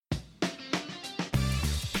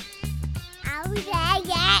we there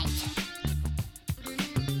yet?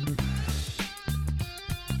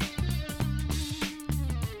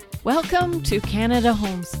 Welcome to Canada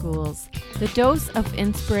Homeschools, the dose of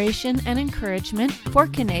inspiration and encouragement for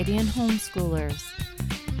Canadian homeschoolers.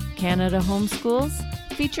 Canada Homeschools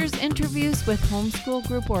features interviews with homeschool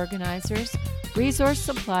group organizers, resource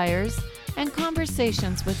suppliers, and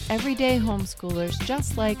conversations with everyday homeschoolers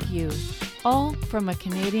just like you, all from a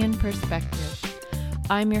Canadian perspective.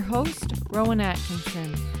 I'm your host, Rowan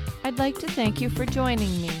Atkinson. I'd like to thank you for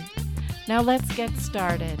joining me. Now let's get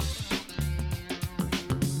started.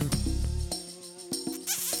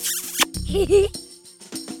 In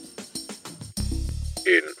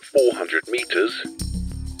 400 meters,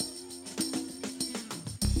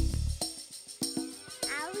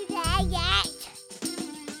 Are we there yet?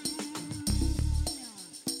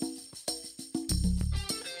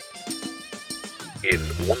 in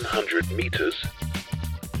 100 meters,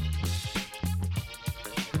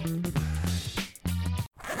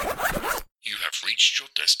 you have reached your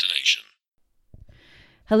destination.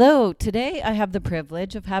 Hello, today I have the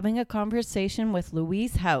privilege of having a conversation with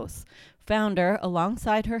Louise House, founder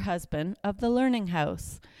alongside her husband of The Learning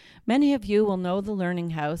House. Many of you will know The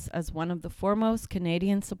Learning House as one of the foremost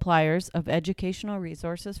Canadian suppliers of educational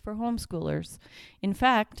resources for homeschoolers. In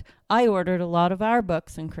fact, I ordered a lot of our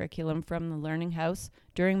books and curriculum from The Learning House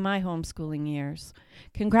during my homeschooling years.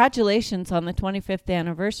 Congratulations on the 25th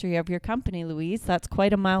anniversary of your company, Louise. That's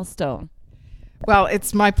quite a milestone. Well,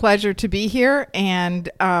 it's my pleasure to be here, and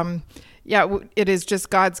it is just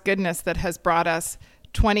God's goodness that has brought us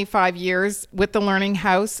 25 years with The Learning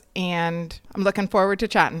House, and I'm looking forward to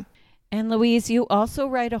chatting. And Louise, you also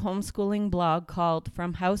write a homeschooling blog called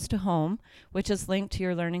From House to Home, which is linked to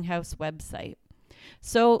your Learning House website.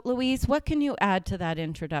 So, Louise, what can you add to that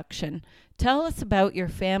introduction? Tell us about your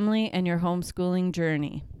family and your homeschooling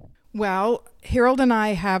journey. Well, Harold and I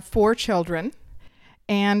have 4 children,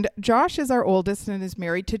 and Josh is our oldest and is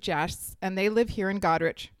married to Jess, and they live here in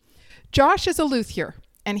Goderich. Josh is a luthier,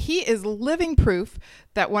 and he is living proof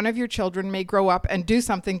that one of your children may grow up and do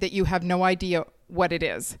something that you have no idea what it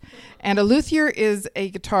is. And a luthier is a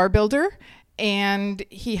guitar builder, and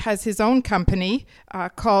he has his own company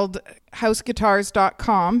called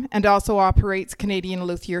houseguitars.com and also operates Canadian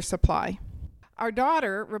Luthier Supply. Our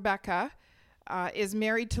daughter, Rebecca, is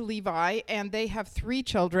married to Levi, and they have 3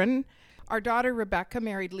 children. Our daughter, Rebecca,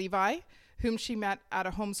 married Levi, whom she met at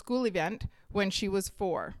a homeschool event when she was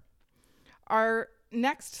 4. Our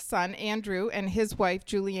next son, Andrew, and his wife,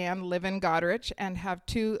 Julianne, live in Goderich and have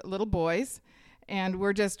 2 little boys. And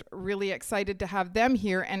we're just really excited to have them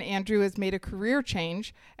here. And Andrew has made a career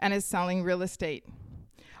change and is selling real estate.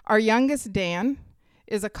 Our youngest, Dan,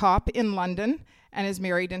 is a cop in London and is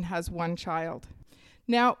married and has 1 child.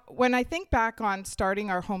 Now, when I think back on starting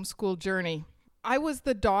our homeschool journey, I was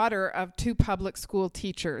the daughter of 2 public school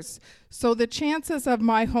teachers. So the chances of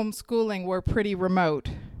my homeschooling were pretty remote.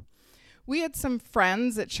 We had some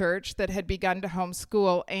friends at church that had begun to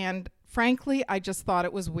homeschool, and frankly, I just thought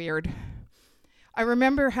it was weird. I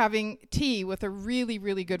remember having tea with a really,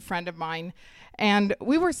 really good friend of mine, and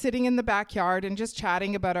we were sitting in the backyard and just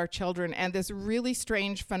chatting about our children and this really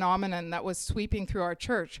strange phenomenon that was sweeping through our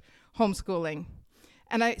church, homeschooling.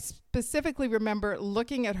 And I specifically remember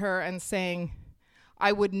looking at her and saying,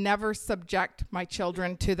 I would never subject my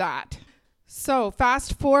children to that. So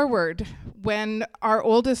fast forward, when our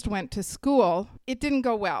oldest went to school, it didn't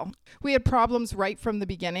go well. We had problems right from the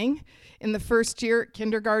beginning. In the first year at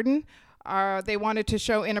kindergarten, they wanted to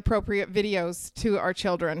show inappropriate videos to our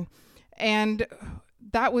children. And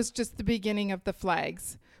that was just the beginning of the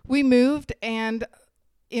flags. We moved, and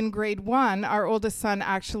in grade 1, our oldest son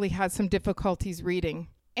actually had some difficulties reading.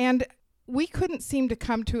 And we couldn't seem to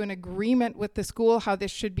come to an agreement with the school how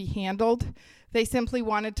this should be handled. They simply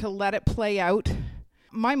wanted to let it play out.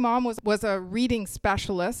 My mom was a reading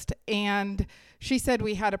specialist, and she said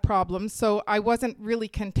we had a problem, so I wasn't really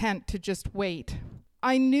content to just wait.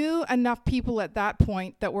 I knew enough people at that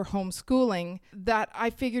point that were homeschooling that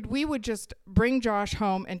I figured we would just bring Josh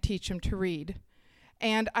home and teach him to read.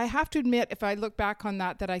 And I have to admit, if I look back on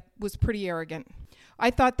that I was pretty arrogant. I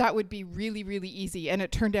thought that would be really, really easy, and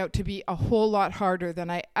it turned out to be a whole lot harder than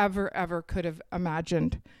I ever could have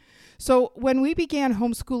imagined. So when we began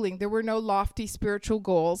homeschooling, there were no lofty spiritual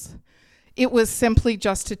goals. It was simply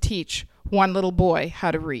just to teach one little boy how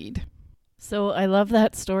to read. So I love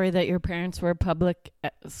that story that your parents were public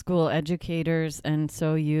school educators, and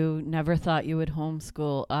so you never thought you would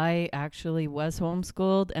homeschool. I actually was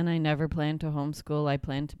homeschooled, and I never planned to homeschool. I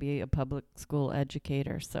planned to be a public school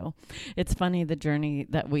educator. So it's funny the journey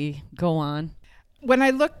that we go on. When I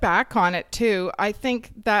look back on it too, I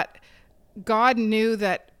think that God knew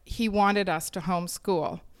that he wanted us to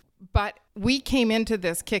homeschool, but we came into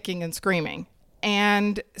this kicking and screaming.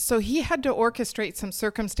 And so he had to orchestrate some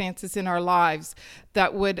circumstances in our lives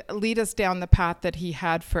that would lead us down the path that he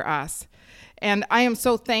had for us. And I am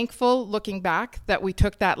so thankful looking back that we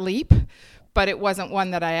took that leap, but it wasn't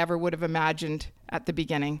one that I ever would have imagined at the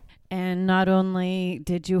beginning. And not only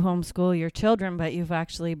did you homeschool your children, but you've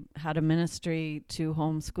actually had a ministry to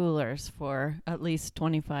homeschoolers for at least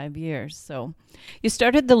 25 years. So you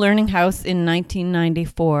started the Learning House in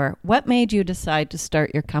 1994. What made you decide to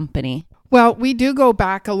start your company? Well, we do go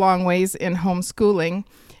back a long ways in homeschooling,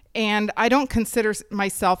 and I don't consider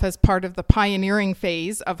myself as part of the pioneering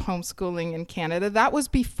phase of homeschooling in Canada. That was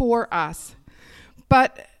before us.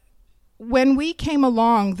 But when we came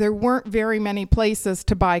along, there weren't very many places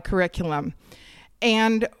to buy curriculum.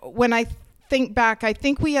 And when I think back, I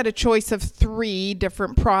think we had a choice of 3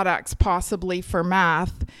 different products possibly for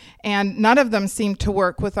math, and none of them seemed to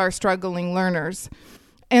work with our struggling learners.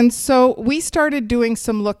 And so we started doing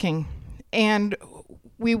some looking, and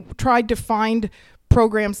we tried to find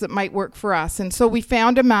programs that might work for us. And so we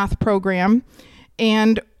found a math program,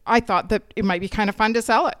 and I thought that it might be kind of fun to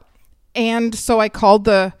sell it. And so I called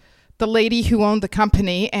the lady who owned the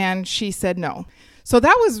company, and she said no. So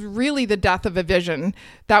that was really the death of a vision.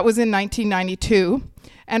 That was in 1992.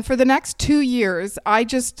 And for the next 2 years, I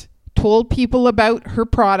just told people about her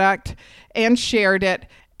product and shared it.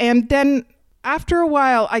 And then after a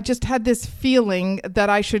while, I just had this feeling that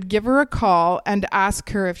I should give her a call and ask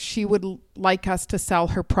her if she would like us to sell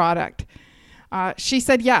her product. She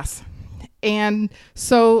said yes. And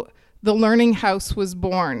so the Learning House was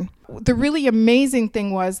born. The really amazing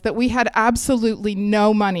thing was that we had absolutely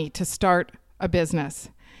no money to start a business.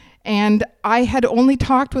 And I had only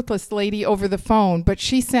talked with this lady over the phone, but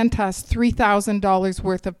she sent us $3,000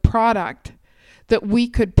 worth of product that we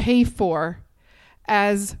could pay for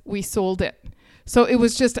as we sold it. So it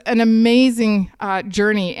was just an amazing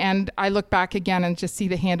journey, and I look back again and just see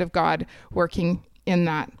the hand of God working in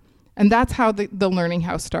that. And that's how the Learning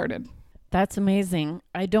House started. That's amazing.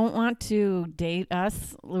 I don't want to date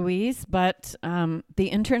us, Louise, but the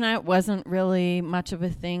internet wasn't really much of a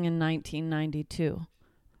thing in 1992,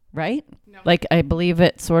 right? No. Like, I believe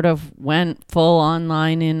it sort of went full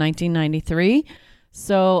online in 1993.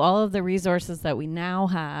 So all of the resources that we now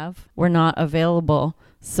have were not available.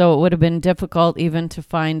 So it would have been difficult even to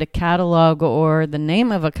find a catalog or the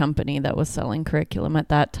name of a company that was selling curriculum at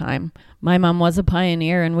that time. My mom was a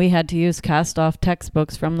pioneer, and we had to use cast-off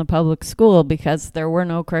textbooks from the public school because there were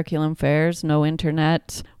no curriculum fairs, no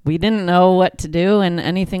internet. We didn't know what to do, and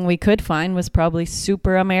anything we could find was probably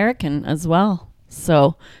super American as well.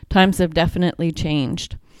 So times have definitely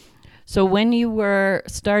changed. So when you were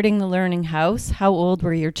starting the Learning House, how old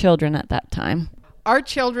were your children at that time? Our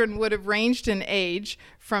children would have ranged in age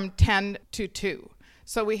from 10 to 2.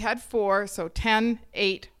 So we had 4, so 10,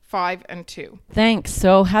 8, 5, and 2. Thanks.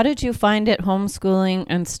 So how did you find it homeschooling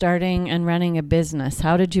and starting and running a business?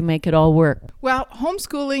 How did you make it all work? Well,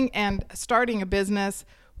 homeschooling and starting a business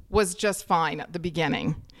was just fine at the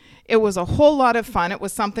beginning. It was a whole lot of fun. It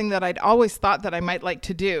was something that I'd always thought that I might like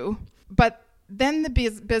to do. But then the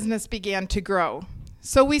business began to grow.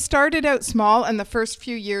 So we started out small, and the first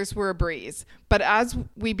few years were a breeze. But as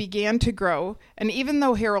we began to grow, and even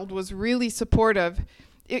though Harold was really supportive,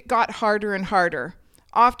 it got harder and harder.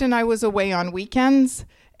 Often I was away on weekends,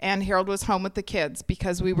 and Harold was home with the kids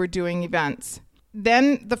because we were doing events.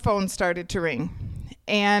 Then the phone started to ring,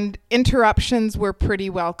 and interruptions were pretty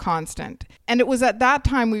well constant. And it was at that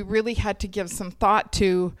time we really had to give some thought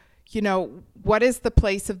to, what is the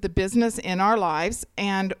place of the business in our lives,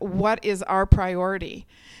 and what is our priority?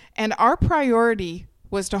 And our priority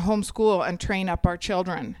was to homeschool and train up our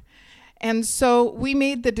children. And so we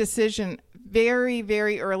made the decision very,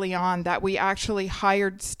 very early on that we actually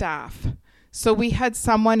hired staff. So we had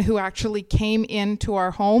someone who actually came into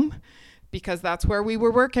our home, because that's where we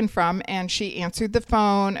were working from, and she answered the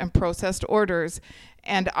phone and processed orders,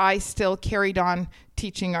 and I still carried on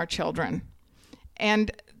teaching our children.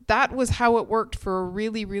 And that was how it worked for a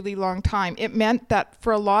really, really long time. It meant that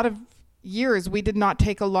for a lot of years, we did not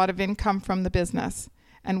take a lot of income from the business.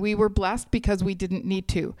 And we were blessed because we didn't need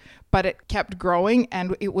to. But it kept growing,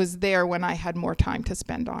 and it was there when I had more time to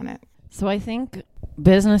spend on it. So I think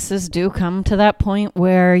businesses do come to that point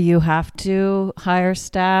where you have to hire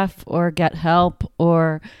staff or get help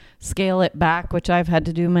or scale it back, which I've had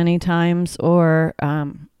to do many times, or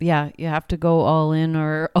you have to go all in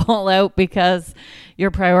or all out because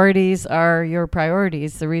your priorities are your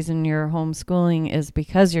priorities. The reason you're homeschooling is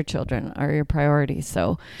because your children are your priorities.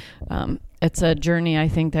 So it's a journey I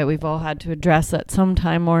think that we've all had to address at some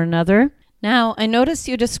time or another. Now, I noticed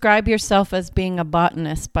you describe yourself as being a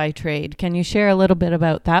botanist by trade. Can you share a little bit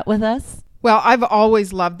about that with us? Well, I've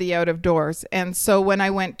always loved the out of doors. And so when I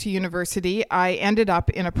went to university, I ended up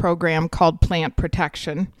in a program called plant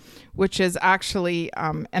protection, which is actually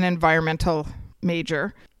an environmental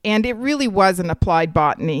major. And it really was an applied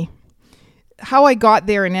botany. How I got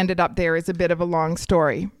there and ended up there is a bit of a long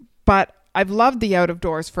story, but I've loved the out of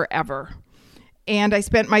doors forever. And I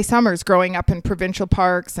spent my summers growing up in provincial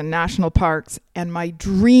parks and national parks. And my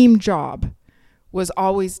dream job was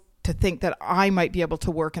always to think that I might be able to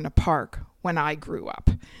work in a park when I grew up.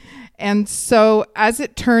 And so as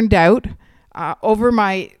it turned out, over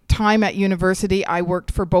my time at university, I worked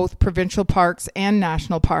for both provincial parks and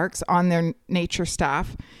national parks on their nature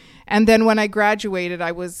staff. And then when I graduated,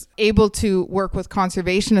 I was able to work with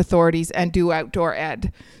conservation authorities and do outdoor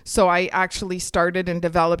ed. So I actually started and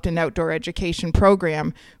developed an outdoor education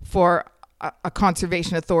program for a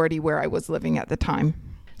conservation authority where I was living at the time.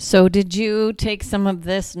 So did you take some of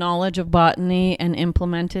this knowledge of botany and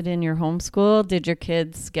implement it in your homeschool? Did your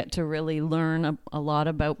kids get to really learn a lot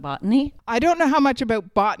about botany? I don't know how much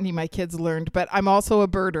about botany my kids learned, but I'm also a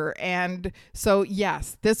birder. And so,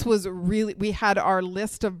 yes, this was really, we had our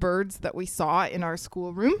list of birds that we saw in our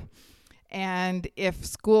schoolroom. And if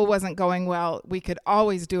school wasn't going well, we could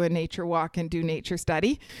always do a nature walk and do nature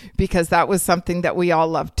study because that was something that we all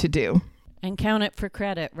loved to do. And count it for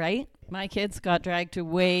credit, right? My kids got dragged to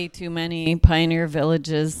way too many pioneer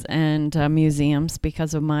villages and museums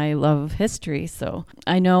because of my love of history. So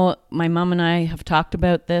I know my mom and I have talked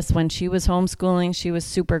about this. When she was homeschooling, she was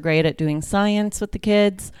super great at doing science with the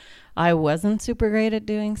kids. I wasn't super great at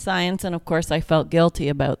doing science. And of course, I felt guilty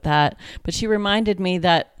about that. But she reminded me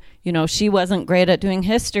that, you know, she wasn't great at doing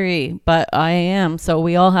history, but I am. So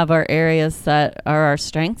we all have our areas that are our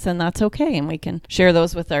strengths, and that's okay. And we can share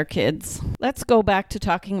those with our kids. Let's go back to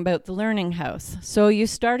talking about the Learning House. So you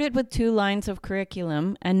started with 2 lines of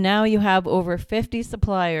curriculum, and now you have over 50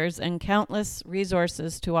 suppliers and countless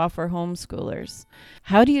resources to offer homeschoolers.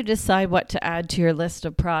 How do you decide what to add to your list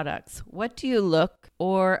of products? What do you look,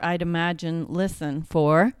 or I'd imagine listen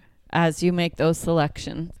for, as you make those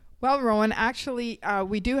selections? Well, Rowan, actually,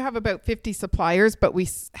 we do have about 50 suppliers, but we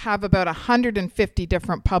have about 150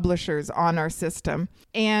 different publishers on our system.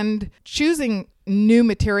 And choosing new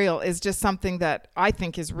material is just something that I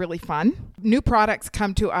think is really fun. New products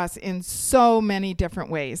come to us in so many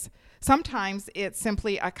different ways. Sometimes it's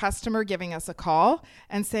simply a customer giving us a call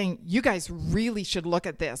and saying, you guys really should look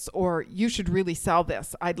at this, or you should really sell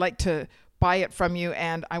this. I'd like to buy it from you,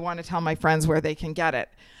 and I want to tell my friends where they can get it.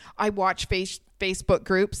 I watch Facebook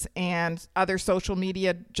groups and other social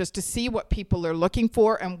media just to see what people are looking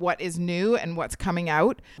for and what is new and what's coming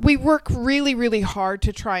out. We work really, really hard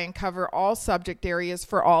to try and cover all subject areas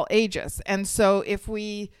for all ages. And so if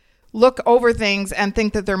we look over things and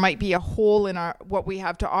think that there might be a hole in what we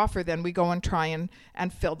have to offer, then we go and try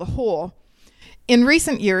and fill the hole. In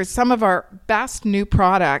recent years, some of our best new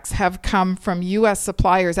products have come from U.S.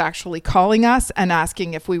 suppliers actually calling us and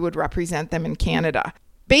asking if we would represent them in Canada.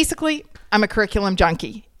 Basically, I'm a curriculum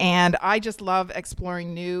junkie, and I just love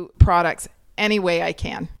exploring new products any way I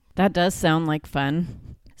can. That does sound like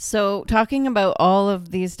fun. So talking about all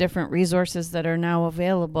of these different resources that are now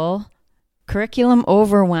available, curriculum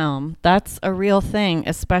overwhelm, that's a real thing,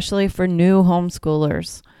 especially for new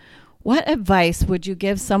homeschoolers. What advice would you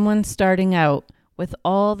give someone starting out with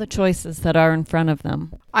all the choices that are in front of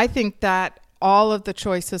them? I think that all of the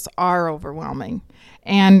choices are overwhelming,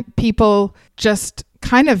 and people just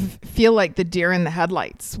kind of feel like the deer in the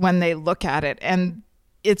headlights when they look at it, and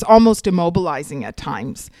it's almost immobilizing at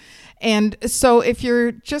times. And so if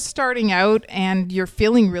you're just starting out and you're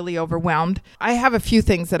feeling really overwhelmed, I have a few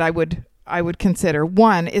things that I would consider.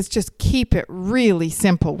 One is just keep it really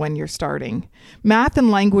simple when you're starting. Math and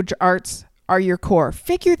language arts are your core.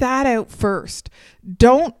 Figure that out first.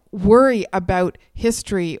 Don't worry about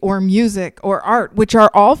history or music or art, which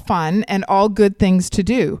are all fun and all good things to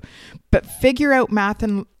do. But figure out math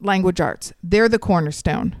and language arts. They're the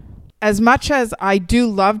cornerstone. As much as I do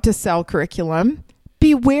love to sell curriculum,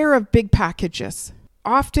 beware of big packages.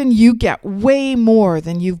 Often you get way more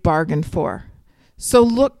than you've bargained for. So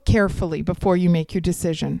look carefully before you make your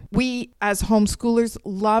decision. We, as homeschoolers,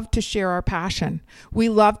 love to share our passion. We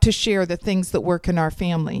love to share the things that work in our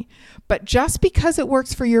family. But just because it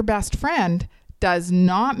works for your best friend does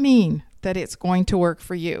not mean that it's going to work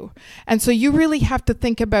for you. And so you really have to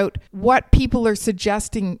think about what people are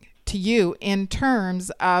suggesting to you in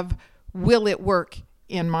terms of, will it work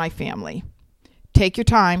in my family? Take your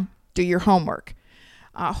time, do your homework.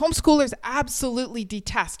 Homeschoolers absolutely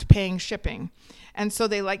detest paying shipping. And so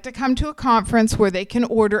they like to come to a conference where they can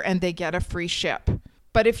order and they get a free ship.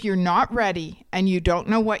 But if you're not ready and you don't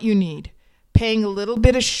know what you need, paying a little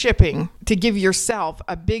bit of shipping to give yourself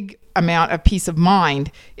a big amount of peace of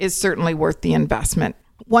mind is certainly worth the investment.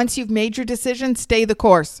 Once you've made your decision, stay the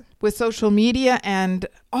course. With social media and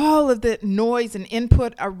all of the noise and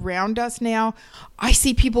input around us now, I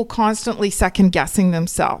see people constantly second guessing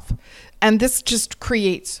themselves. And this just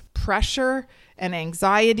creates pressure and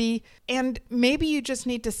anxiety. And maybe you just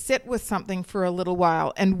need to sit with something for a little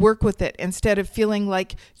while and work with it instead of feeling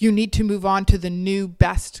like you need to move on to the new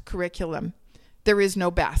best curriculum. There is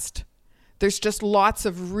no best. There's just lots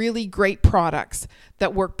of really great products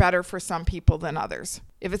that work better for some people than others.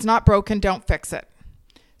 If it's not broken, don't fix it.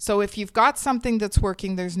 So if you've got something that's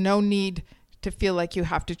working, there's no need to feel like you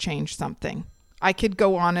have to change something. I could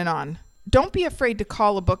go on and on. Don't be afraid to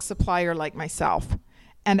call a book supplier like myself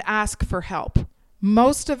and ask for help.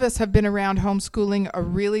 Most of us have been around homeschooling a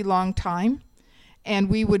really long time, and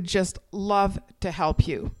we would just love to help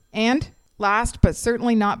you. And last but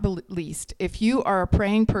certainly not least, if you are a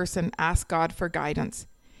praying person, ask God for guidance.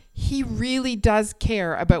 He really does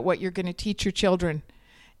care about what you're going to teach your children,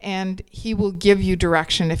 and He will give you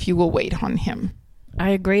direction if you will wait on Him.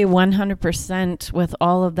 I agree 100% with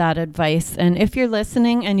all of that advice. And if you're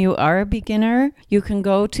listening and you are a beginner, you can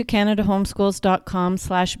go to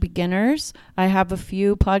canadahomeschoolscom/beginners. I have a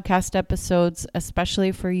few podcast episodes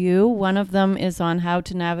especially for you. One of them is on how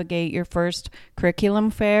to navigate your first curriculum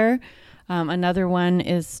fair. Another one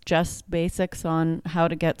is just basics on how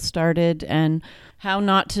to get started and how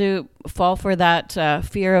not to fall for that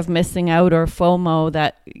fear of missing out or FOMO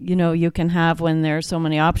that, you can have when there are so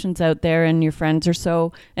many options out there and your friends are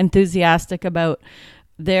so enthusiastic about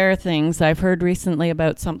their things. I've heard recently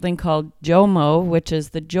about something called JOMO, which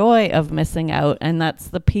is the joy of missing out. And that's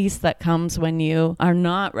the peace that comes when you are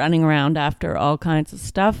not running around after all kinds of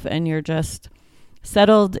stuff and you're just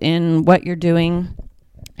settled in what you're doing.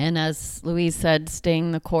 And as Louise said,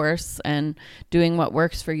 staying the course and doing what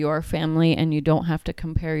works for your family, and you don't have to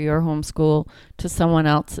compare your homeschool to someone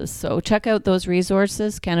else's. So check out those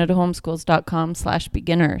resources,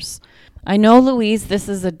 canadahomeschools.com/beginners. I know, Louise, this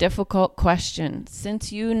is a difficult question.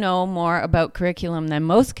 Since you know more about curriculum than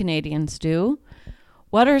most Canadians do,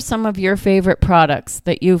 what are some of your favorite products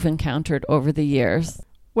that you've encountered over the years?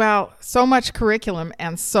 Well, so much curriculum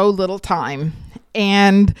and so little time.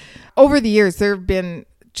 And over the years, there have been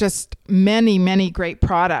just many, many great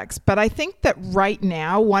products. But I think that right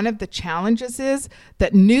now, one of the challenges is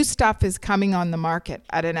that new stuff is coming on the market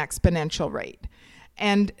at an exponential rate.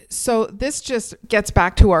 And so this just gets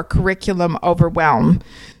back to our curriculum overwhelm.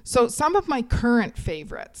 So some of my current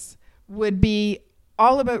favorites would be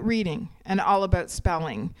All About Reading and All About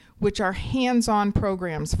Spelling, which are hands-on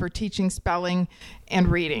programs for teaching spelling and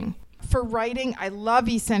reading. For writing, I love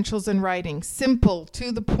Essentials in Writing. Simple,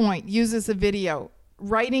 to the point, uses a video.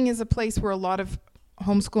 Writing is a place where a lot of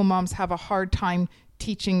homeschool moms have a hard time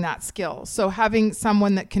teaching that skill. So having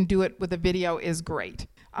someone that can do it with a video is great.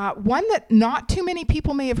 One that not too many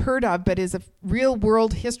people may have heard of, but is a real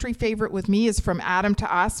world history favorite with me, is From Adam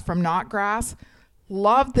to Us from Knotgrass.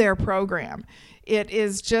 Love their program. It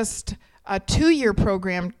is just a 2-year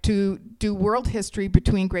program to do world history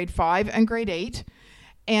between grade 5 and grade 8.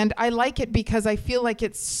 And I like it because I feel like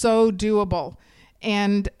it's so doable.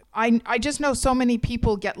 And I just know so many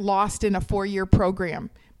people get lost in a 4-year program,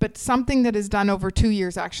 but something that is done over 2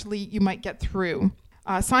 years, actually, you might get through.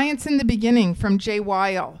 Science in the Beginning from Jay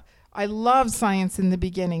Weil. I love Science in the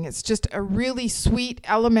Beginning. It's just a really sweet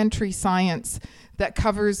elementary science that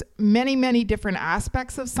covers many, many different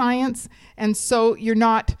aspects of science. And so you're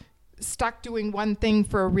not stuck doing one thing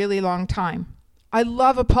for a really long time. I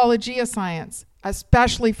love Apologia Science,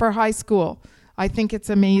 especially for high school. I think it's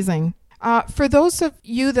amazing. For those of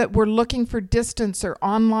you that were looking for distance or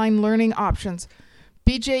online learning options,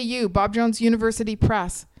 BJU, Bob Jones University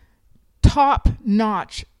Press,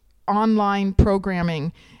 top-notch online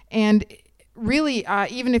programming. And really,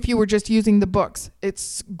 even if you were just using the books,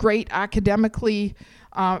 it's great academically,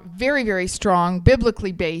 very, very strong,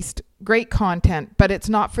 biblically based, great content, but it's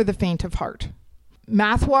not for the faint of heart.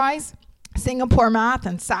 Math-wise, Singapore Math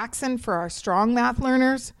and Saxon for our strong math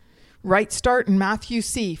learners, Right Start and Math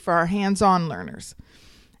UC for our hands-on learners.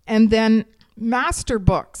 And then Master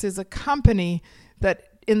Books is a company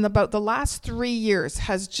that in about the last 3 years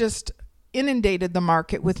has just inundated the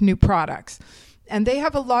market with new products. And they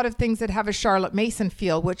have a lot of things that have a Charlotte Mason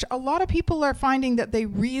feel, which a lot of people are finding that they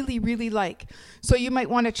really, really like. So you might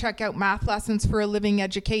want to check out Math Lessons for a Living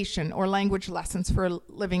Education or Language Lessons for a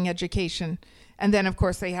Living Education. And then, of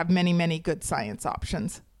course, they have many, many good science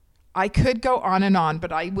options. I could go on and on,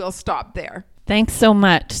 but I will stop there. Thanks so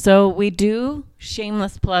much. So we do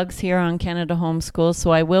shameless plugs here on Canada Homeschool.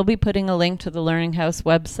 So I will be putting a link to the Learning House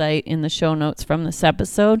website in the show notes from this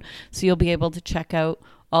episode. So you'll be able to check out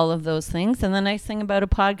all of those things. And the nice thing about a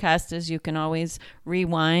podcast is you can always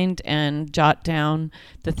rewind and jot down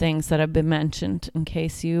the things that have been mentioned in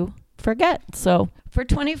case you forget. So for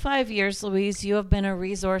 25 years, Louise, you have been a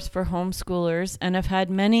resource for homeschoolers and have had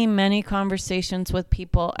many, many conversations with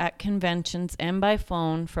people at conventions and by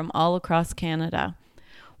phone from all across Canada.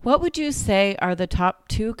 What would you say are the top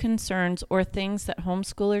 2 concerns or things that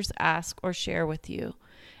homeschoolers ask or share with you?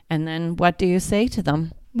 And then what do you say to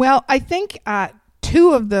them? Well, I think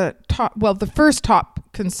two of the top, well, the first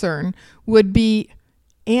top concern would be,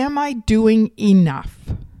 am I doing enough?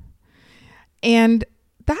 And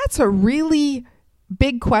that's a really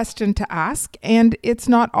big question to ask, and it's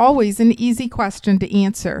not always an easy question to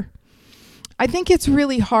answer. I think it's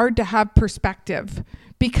really hard to have perspective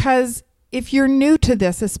because if you're new to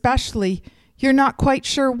this, especially, you're not quite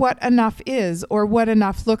sure what enough is or what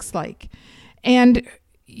enough looks like. And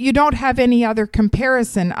you don't have any other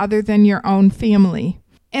comparison other than your own family.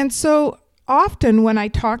 And so often when I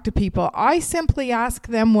talk to people, I simply ask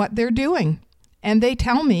them what they're doing. And they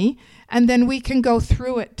tell me, and then we can go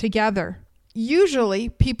through it together. Usually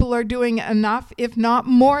people are doing enough, if not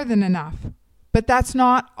more than enough. But that's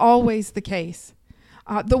not always the case.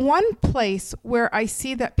 The one place where I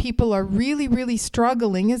see that people are really, really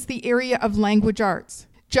struggling is the area of language arts.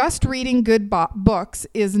 Just reading good books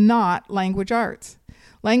is not language arts.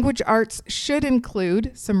 Language arts should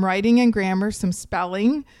include some writing and grammar, some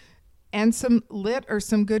spelling, and some lit or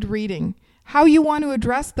some good reading. How you want to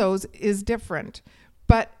address those is different,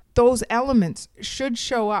 but those elements should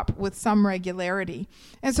show up with some regularity.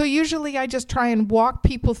 And so usually I just try and walk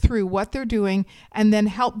people through what they're doing and then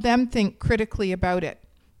help them think critically about it.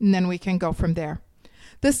 And then we can go from there.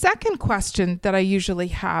 The second question that I usually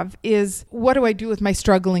have is, what do I do with my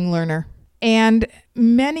struggling learner? And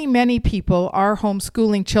many, many people are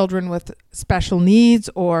homeschooling children with special needs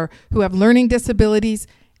or who have learning disabilities,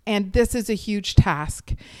 and this is a huge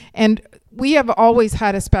task. And we have always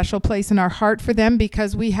had a special place in our heart for them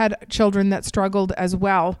because we had children that struggled as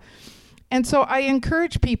well. And so I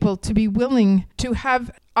encourage people to be willing to have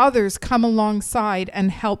others come alongside and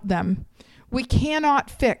help them. We cannot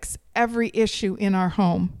fix every issue in our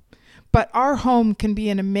home, but our home can be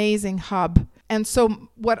an amazing hub. And so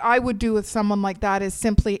what I would do with someone like that is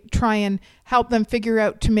simply try and help them figure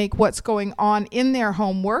out to make what's going on in their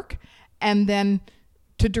home work, and then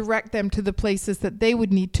to direct them to the places that they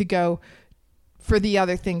would need to go for the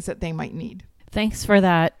other things that they might need. Thanks for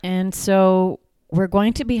that. And so we're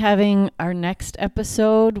going to be having our next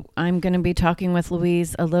episode. I'm going to be talking with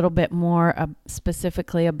Louise a little bit more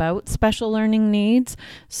specifically about special learning needs.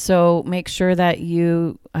 So make sure that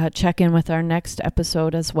you check in with our next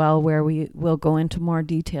episode as well, where we will go into more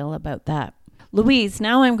detail about that. Louise,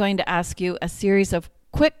 now I'm going to ask you a series of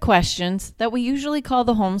quick questions that we usually call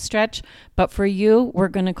the home stretch, but for you, we're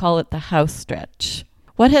going to call it the house stretch.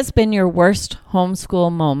 What has been your worst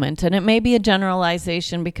homeschool moment? And it may be a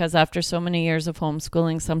generalization because after so many years of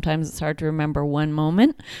homeschooling, sometimes it's hard to remember one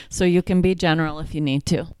moment. So you can be general if you need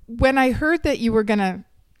to. When I heard that you were going to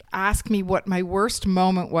ask me what my worst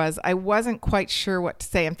moment was, I wasn't quite sure what to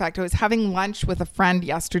say. In fact, I was having lunch with a friend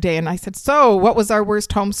yesterday and I said, so what was our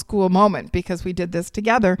worst homeschool moment? Because we did this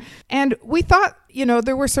together. And we thought,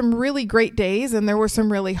 there were some really great days and there were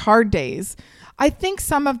some really hard days. I think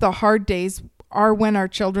some of the hard days are when our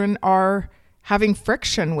children are having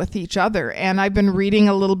friction with each other. And I've been reading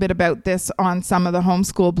a little bit about this on some of the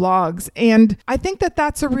homeschool blogs. And I think that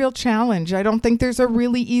that's a real challenge. I don't think there's a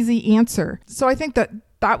really easy answer. So I think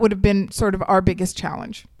that would have been sort of our biggest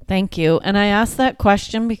challenge. Thank you. And I asked that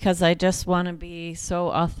question because I just want to be so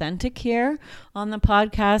authentic here on the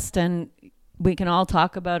podcast, and we can all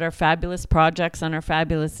talk about our fabulous projects on our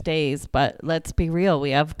fabulous days, but let's be real.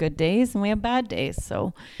 We have good days and we have bad days.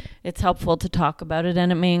 So it's helpful to talk about it,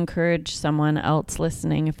 and it may encourage someone else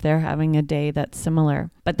listening if they're having a day that's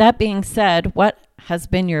similar. But that being said, what has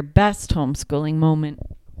been your best homeschooling moment?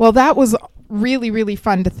 Well, that was really, really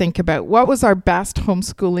fun to think about. What was our best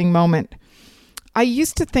homeschooling moment? I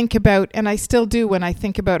used to think about, and I still do when I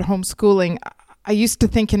think about homeschooling, I used to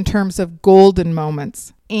think in terms of golden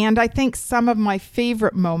moments. And I think some of my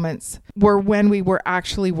favorite moments were when we were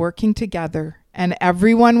actually working together and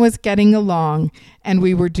everyone was getting along and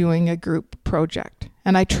we were doing a group project.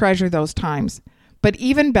 And I treasure those times. But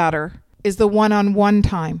even better is the one-on-one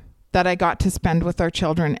time that I got to spend with our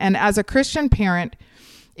children. And as a Christian parent,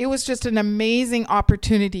 It was just an amazing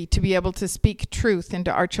opportunity to be able to speak truth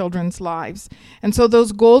into our children's lives. And so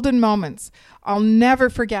those golden moments, I'll never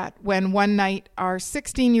forget when one night our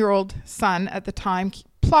 16-year-old son at the time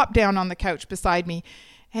plopped down on the couch beside me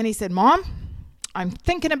and he said, "Mom, I'm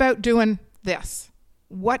thinking about doing this.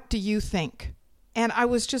 What do you think?" And I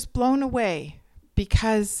was just blown away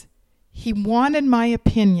because he wanted my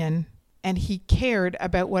opinion and he cared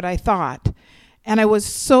about what I thought. And I was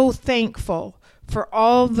so thankful for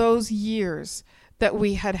all those years that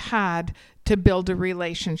we had to build a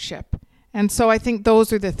relationship. And so I think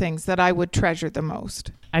those are the things that I would treasure the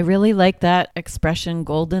most. I really like that expression,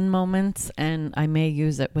 golden moments, and I may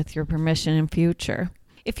use it with your permission in future.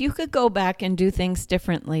 If you could go back and do things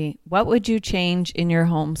differently, what would you change in your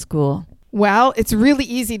homeschool? Well, it's really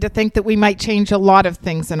easy to think that we might change a lot of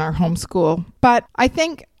things in our homeschool, but I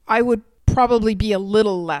think I would probably be a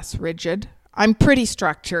little less rigid. I'm pretty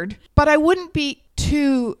structured, but I wouldn't be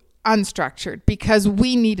too unstructured because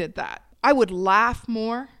we needed that. I would laugh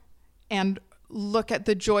more and look at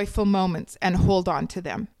the joyful moments and hold on to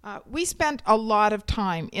them. We spent a lot of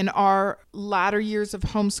time in our latter years of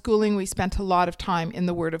homeschooling. We spent a lot of time in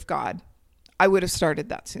the Word of God. I would have started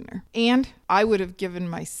that sooner. And I would have given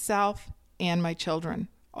myself and my children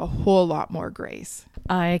a whole lot more grace.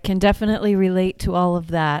 I can definitely relate to all of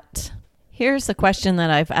that. Here's a question that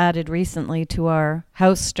I've added recently to our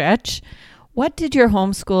house stretch. What did your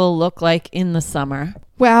homeschool look like in the summer?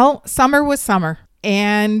 Well, summer was summer,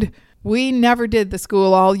 and we never did the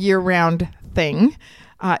school all year round thing.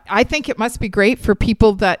 I think it must be great for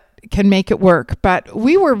people that can make it work, but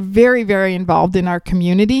we were very, very involved in our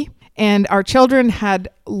community, and our children had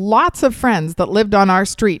lots of friends that lived on our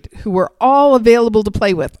street who were all available to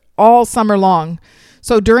play with all summer long.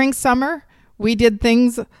 So during summer, we did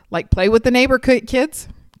things like play with the neighbor kids,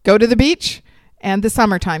 go to the beach, and the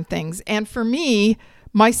summertime things. And for me,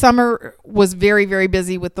 my summer was very, very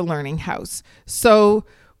busy with the Learning House. So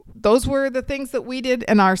those were the things that we did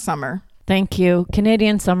in our summer. Thank you.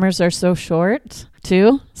 Canadian summers are so short,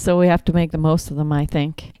 too, so we have to make the most of them, I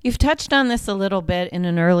think. You've touched on this a little bit in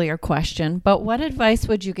an earlier question, but what advice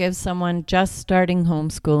would you give someone just starting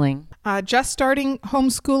homeschooling? Just starting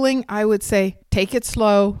homeschooling, I would say take it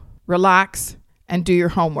slow, relax, and do your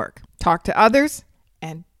homework. Talk to others,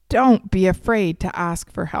 and don't be afraid to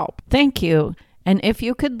ask for help. Thank you. And if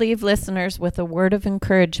you could leave listeners with a word of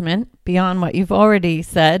encouragement beyond what you've already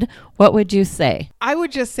said, what would you say? I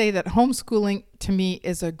would just say that homeschooling to me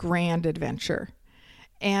is a grand adventure.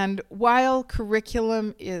 And while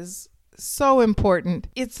curriculum is so important,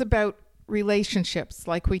 it's about relationships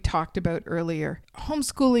like we talked about earlier.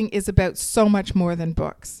 Homeschooling is about so much more than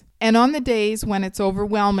books. And on the days when it's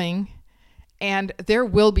overwhelming, and there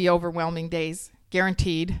will be overwhelming days,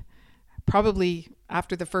 guaranteed, probably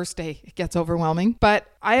after the first day it gets overwhelming. But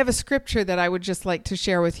I have a scripture that I would just like to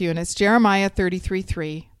share with you, and it's Jeremiah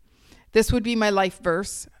 33:3. This would be my life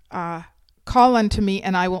verse. Call unto me,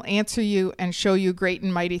 and I will answer you and show you great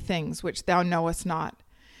and mighty things which thou knowest not.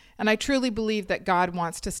 And I truly believe that God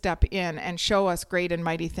wants to step in and show us great and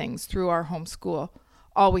mighty things through our homeschool.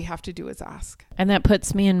 All we have to do is ask. And that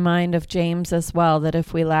puts me in mind of James as well, that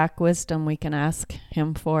if we lack wisdom, we can ask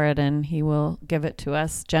him for it and he will give it to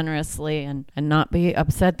us generously and not be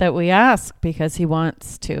upset that we ask because he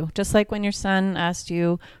wants to. Just like when your son asked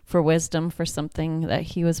you for wisdom for something that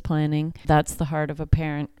he was planning, that's the heart of a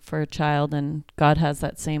parent for a child, and God has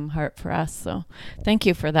that same heart for us. So thank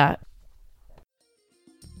you for that.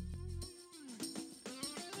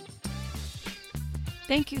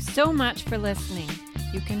 Thank you so much for listening.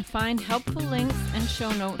 You can find helpful links and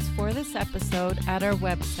show notes for this episode at our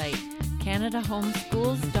website,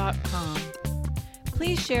 CanadaHomeschools.com.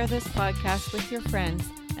 Please share this podcast with your friends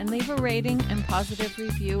and leave a rating and positive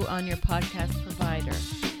review on your podcast provider.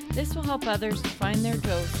 This will help others find their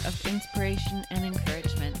dose of inspiration and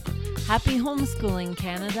encouragement. Happy homeschooling,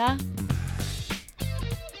 Canada!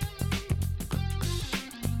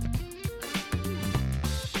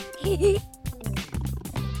 Hehe.